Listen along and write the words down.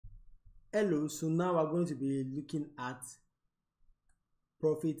Hello, so now we're going to be looking at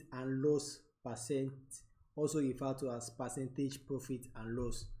profit and loss percent, also referred to as percentage profit and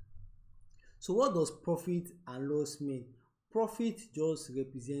loss. So what does profit and loss mean? Profit just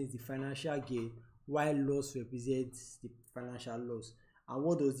represents the financial gain while loss represents the financial loss. And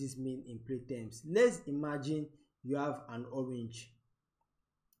what does this mean in plain terms? Let's imagine you have an orange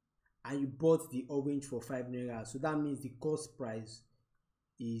and you bought the orange for 5 naira. So that means the cost price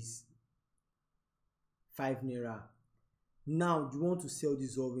is 5 naira. Now you want to sell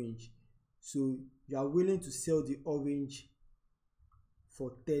this orange, so you are willing to sell the orange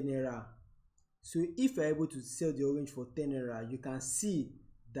for 10 naira. So if you are able to sell the orange for 10 naira, you can see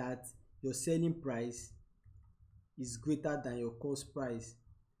that your selling price is greater than your cost price.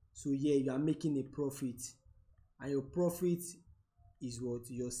 So here you are making a profit, and your profit is what?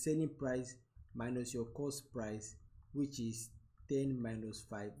 Your selling price minus your cost price, which is 10 minus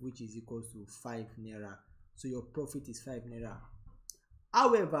 5, which is equals to 5 naira. So your profit is 5 naira.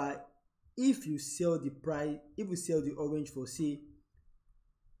 However, if you sell the orange for say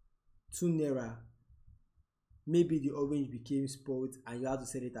 2 naira, maybe the orange became spoiled and you have to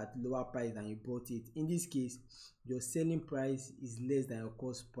sell it at lower price than you bought it. In this case, your selling price is less than your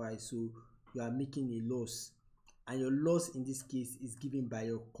cost price, so you are making a loss. And your loss in this case is given by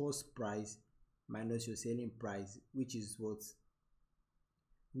your cost price minus your selling price, which is what?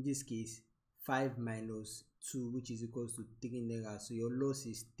 In this case, 5 minus 2, which is equals to 3 naira. So your loss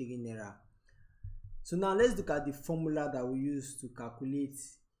is 3 naira. So now let's look at the formula that we use to calculate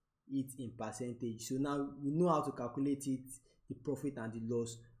it in percentage. So now we know how to calculate it, the profit and the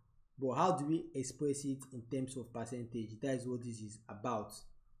loss, but how do we express it in terms of percentage? That is what this is about.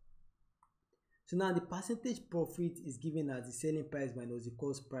 So now the percentage profit is given as the selling price minus the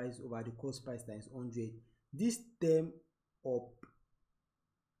cost price over the cost price times 100. This term or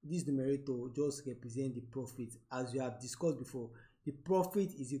this numerator just represent the profit. As we have discussed before, the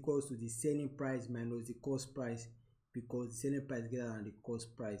profit is equals to the selling price minus the cost price, because the selling price is greater than the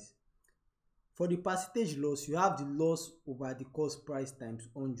cost price. For the percentage loss, you have the loss over the cost price times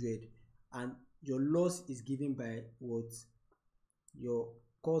 100, and your loss is given by what? Your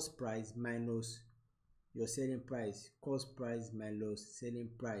cost price minus your selling price. Cost price minus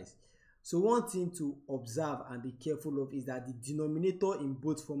selling price. So one thing to observe and be careful of is that the denominator in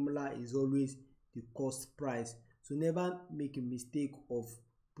both formula is always the cost price. So never make a mistake of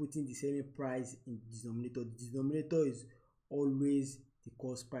putting the selling price in the denominator. The denominator is always the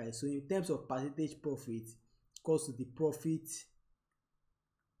cost price. So in terms of percentage profit, equals to the profit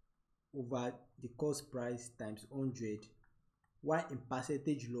over the cost price times 100, while in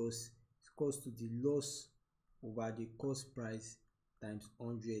percentage loss, it's equals to the loss over the cost price times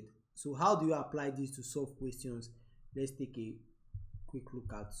 100. So how do you apply this to solve questions? Let's take a quick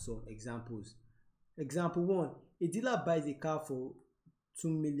look at some examples. Example 1. A dealer buys a car for 2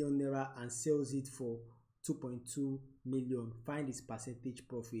 million naira and sells it for 2.2 million. Find its percentage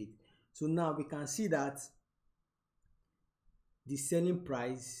profit. So now we can see that the selling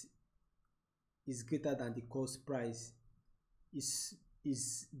price is greater than the cost price.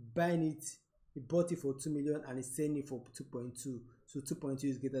 Is buying it, he bought it for 2 million and is selling it for 2.2. So 2.2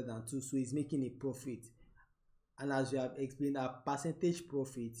 is greater than 2, so he's making a profit. And as we have explained, our percentage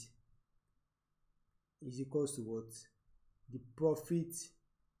profit is equals to what? The profit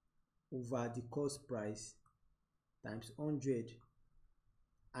over the cost price times 100.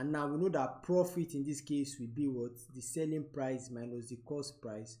 And now we know that profit in this case will be what? The selling price minus the cost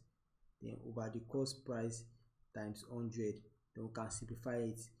price, then over the cost price times 100. Then we can simplify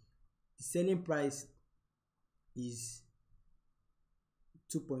it. The selling price is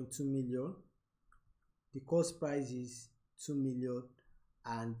 2.2 million. The cost price is 2 million,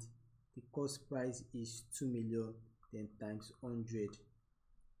 and the cost price is 2 million, then times 100.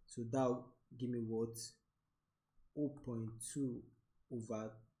 So that will give me what? 0.2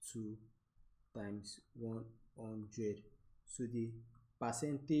 over 2 times 100. So the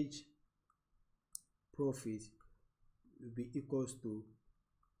percentage profit will be equals to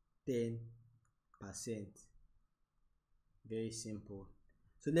 10%. Very simple.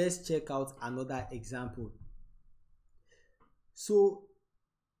 So let's check out another example. So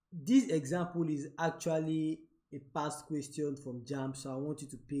this example is actually a past question from JAMB, so I want you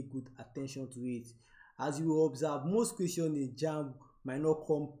to pay good attention to it. As you will observe, most questions in JAMB might not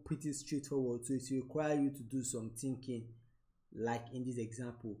come pretty straightforward, so it will require you to do some thinking, like in this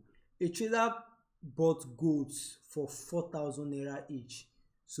example. A trader bought goods for 4,000 naira each.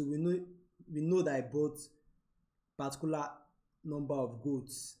 So we know that I bought particular number of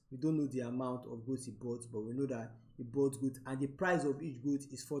goods. We don't know the amount of goods he bought, but we know that he bought goods and the price of each good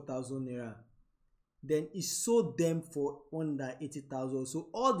is 4,000 naira. Then he sold them for 180,000. So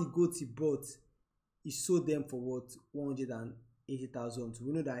all the goods he bought, he sold them for what? 180,000. So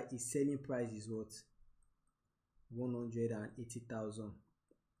we know that his selling price is what? 180,000.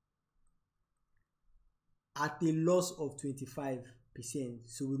 At a loss of 25%.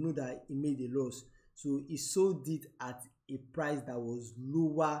 So we know that he made a loss. So he sold it at a price that was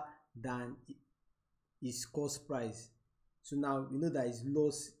lower than his cost price. So now we know that his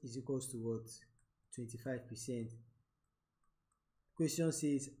loss is equals to what? 25%. Question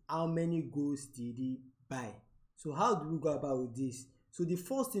says, how many goods did he buy? So how do we go about with this? So the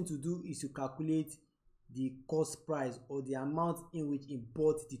first thing to do is to calculate the cost price, or the amount in which he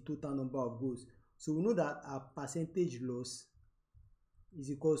bought the total number of goods. So we know that our percentage loss is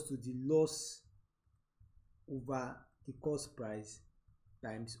equals to the loss over the cost price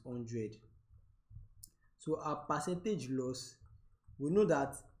times 100. So our percentage loss, we know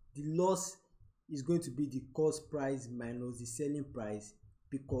that the loss is going to be the cost price minus the selling price,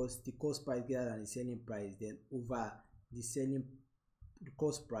 because the cost price greater than the selling price, then over the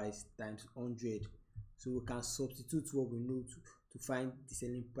cost price times 100. So we can substitute what we know to find the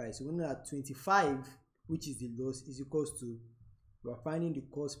selling price. So we know that 25, which is the loss, is equals to, we are finding the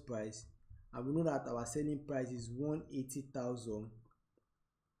cost price, and we know that our selling price is 180,000,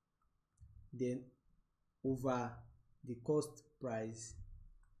 then over the cost price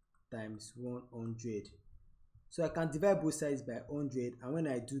times 100. So I can divide both sides by 100, and when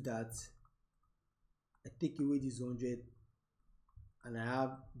I do that, I take away this 100 and I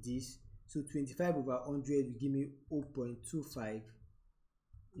have this. So 25 over 100 will give me 0.25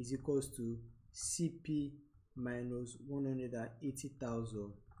 is equals to CP minus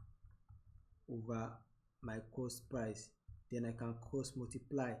 180,000 over my cost price. Then I can cross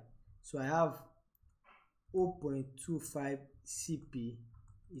multiply. So I have 0.25 CP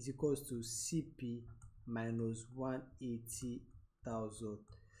is equals to CP minus 180,000.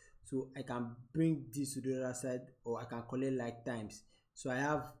 So I can bring this to the other side, or I can collect like times. So I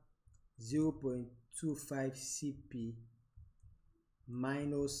have 0.25 CP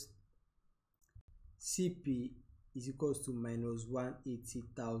minus CP is equals to minus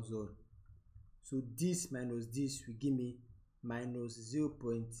 180,000. So this minus this will give me minus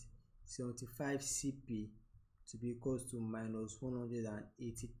 0.75 CP to be equals to minus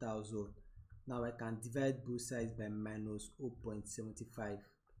 180,000. Now I can divide both sides by minus 0.75,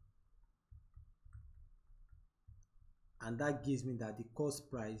 and that gives me that the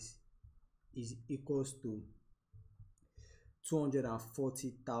cost price is equals to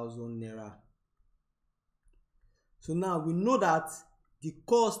 240,000 naira. So now we know that the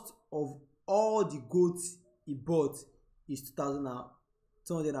cost of all the goods he bought is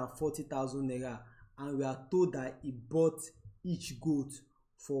 240,000 naira, and we are told that he bought each good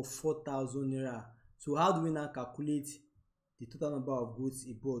for 4,000 naira. So how do we now calculate the total number of goods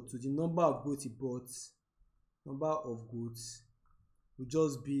he bought? So the number of goods he bought, will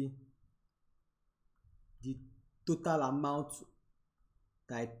just be the total amount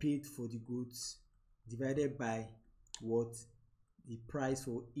that I paid for the goods divided by what? The price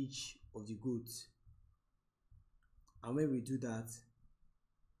for each of the goods. And when we do that,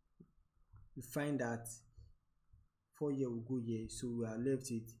 we find that 4 here will go here, so we are left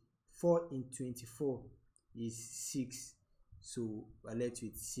with 4 in 24 is 6, so we are left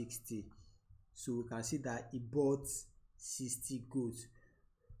with 60. So we can see that he bought 60 goods.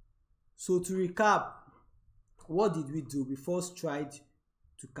 So to recap, what did we do? We first tried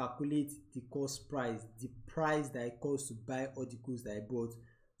to calculate the cost price, the price that it costs to buy all the goods that I bought.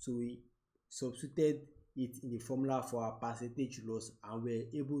 So we substituted it in the formula for our percentage loss, and we were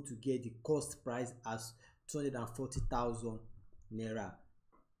able to get the cost price as 240,000 naira.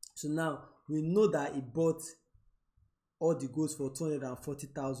 So now we know that he bought all the goods for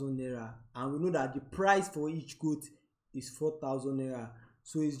 240,000 naira, and we know that the price for each good is 4,000 naira.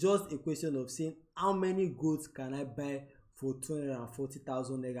 So it's just a question of saying how many goods can I buy for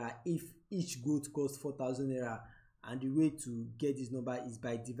 240,000 naira if each good costs 4,000 naira. And the way to get this number is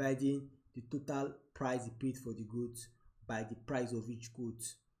by dividing the total price he paid for the goods by the price of each good,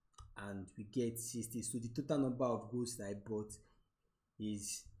 and we get 60. So the total number of goods that I bought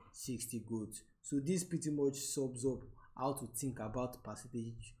is 60 goods. So this pretty much sums up how to think about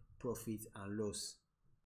percentage profit and loss.